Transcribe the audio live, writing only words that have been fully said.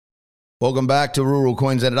Welcome back to Rural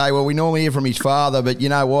Queensland today. Well, we normally hear from his father, but you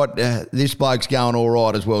know what? This bloke's going all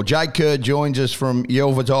right as well. Jake Curr joins us from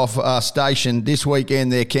Yelvertoft Station. This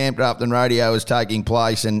weekend, their Campdraft and Rodeo is taking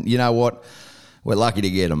place, and you know what? We're lucky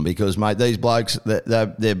to get them because, mate, these blokes,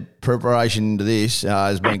 their preparation into this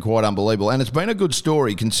has been quite unbelievable. And it's been a good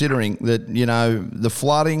story considering that, you know, the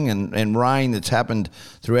flooding and rain that's happened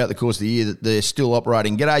throughout the course of the year, that they're still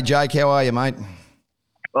operating. G'day, Jake. How are you, mate?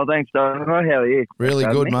 Well, thanks, Don. How are you? Really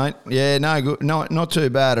good, mate. Yeah, no, good. Not too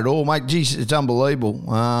bad at all, mate. Geez, it's unbelievable.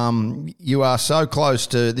 You are so close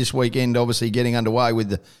to this weekend, obviously, getting underway with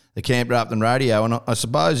the Campdraft and Rodeo. And I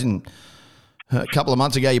suppose a couple of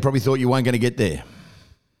months ago, you probably thought you weren't going to get there.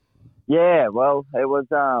 Yeah, well, it was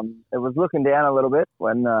looking down a little bit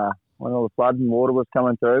when all the flood and water was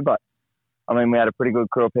coming through. But, I mean, we had a pretty good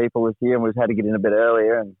crew of people this year and we just had to get in a bit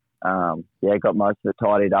earlier and, got most of it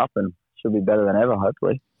tidied up and should be better than ever,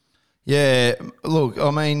 hopefully. Yeah, look,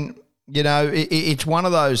 I mean, you know, it's one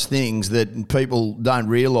of those things that people don't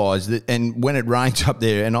realise that, and when it rains up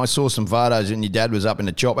there, and I saw some photos and your dad was up in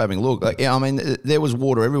the chop having a look, I mean, there was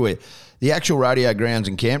water everywhere. The actual rodeo grounds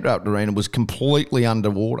and Campdraft Arena was completely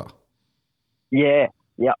underwater. Yeah,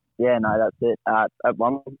 no, that's it. At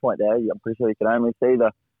one point there, I'm pretty sure you could only see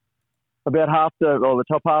about the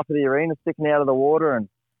top half of the arena sticking out of the water, and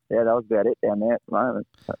yeah, that was about it down there at the moment.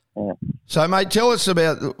 But, yeah. So, mate, tell us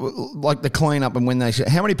about like the clean-up and when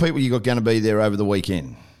how many people you got going to be there over the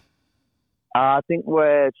weekend? I think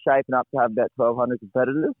we're shaping up to have about 1,200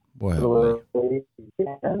 competitors. Wow.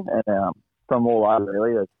 And from all over,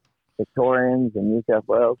 really. There's Victorians and New South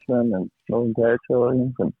Walesmen and Northern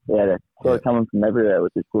Territorians. And, they're sort of coming from everywhere,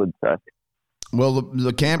 which is good. So. Well,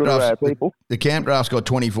 the Campdraft's got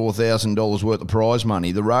 $24,000 worth of prize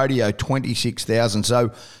money. The rodeo, $26,000.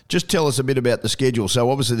 So just tell us a bit about the schedule. So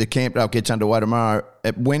obviously the Campdraft gets underway tomorrow.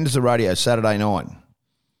 When does the rodeo? Saturday night?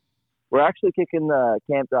 We're actually kicking the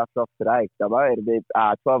Campdraft off today, Dubbo. It'll be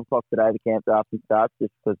 12 o'clock today, the Campdraft starts,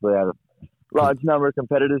 just because we have a large number of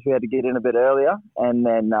competitors. We had to get in a bit earlier. And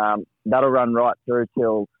then that'll run right through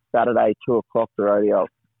till Saturday, 2 o'clock, the rodeo.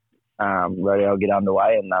 Rodeo will get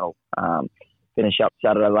underway, and that'll finish up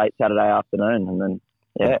late Saturday afternoon, and then,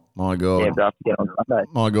 yeah. My God. Campdraft get on Sunday.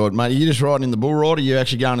 My God, mate. Are you just riding in the bull ride, or are you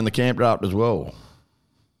actually going in the Campdraft as well?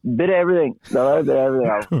 Bit of everything. So, bit of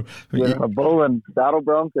everything. Get a bull and saddle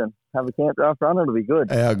bronc and have a Campdraft run. It'll be good.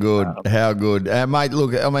 How good. How good. Mate,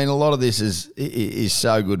 look, I mean, a lot of this is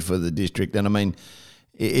so good for the district, and I mean,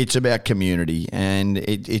 it's about community, and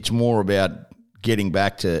it's more about getting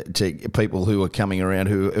back to people who are coming around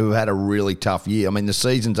who had a really tough year. I mean, the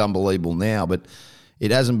season's unbelievable now, but it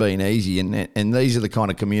hasn't been easy, and these are the kind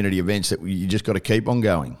of community events that you just got to keep on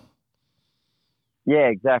going. Yeah,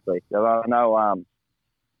 exactly. So I know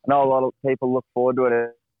a lot of people look forward to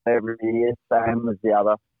it every year, same as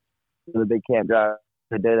the big campground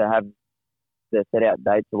they do. They have their set out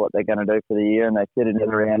dates of what they're going to do for the year, and they sit in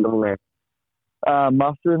around all their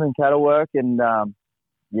mustering and cattle work, and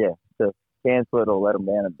to cancel it or let them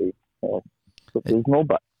down, it'd be dismal,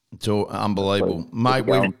 but it's all unbelievable,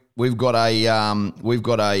 mate. We've got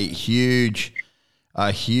a huge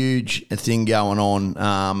thing going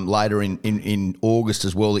on later in August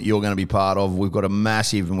as well that you're going to be part of. We've got a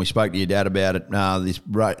massive, and we spoke to your dad about it, this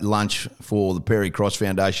lunch for the Perry Cross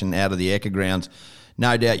Foundation out of the Ekka grounds.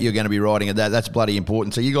 No doubt you're going to be riding at that. That's bloody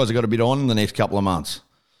important. So you guys have got a bit on in the next couple of months.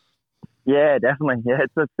 Yeah, definitely. Yeah, it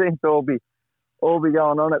seems to all be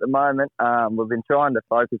going on at the moment. We've been trying to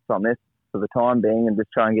focus on this for the time being and just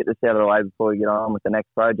try and get this out of the way before we get on with the next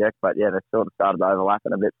project. But yeah, they sort of started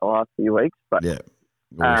overlapping a bit the last few weeks. But yeah,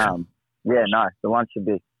 awesome. The lunch should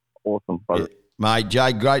be awesome. Yeah. Mate,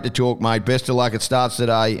 Jay, great to talk, mate. Best of luck. It starts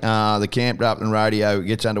today. The Campdraft and Rodeo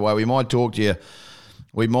gets underway. We might talk to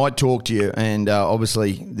you. And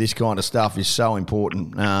obviously this kind of stuff is so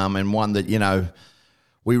important, and one that, you know,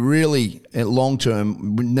 we really, long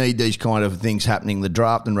term, need these kind of things happening, the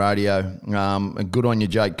draft and rodeo. And good on you,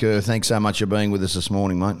 Jake Curr. Thanks so much for being with us this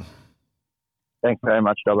morning, mate. Thanks very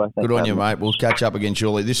much, Dobbo. Good on you, mate. We'll catch up again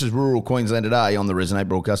shortly. This is Rural Queensland Today on the Resonate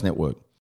Broadcast Network.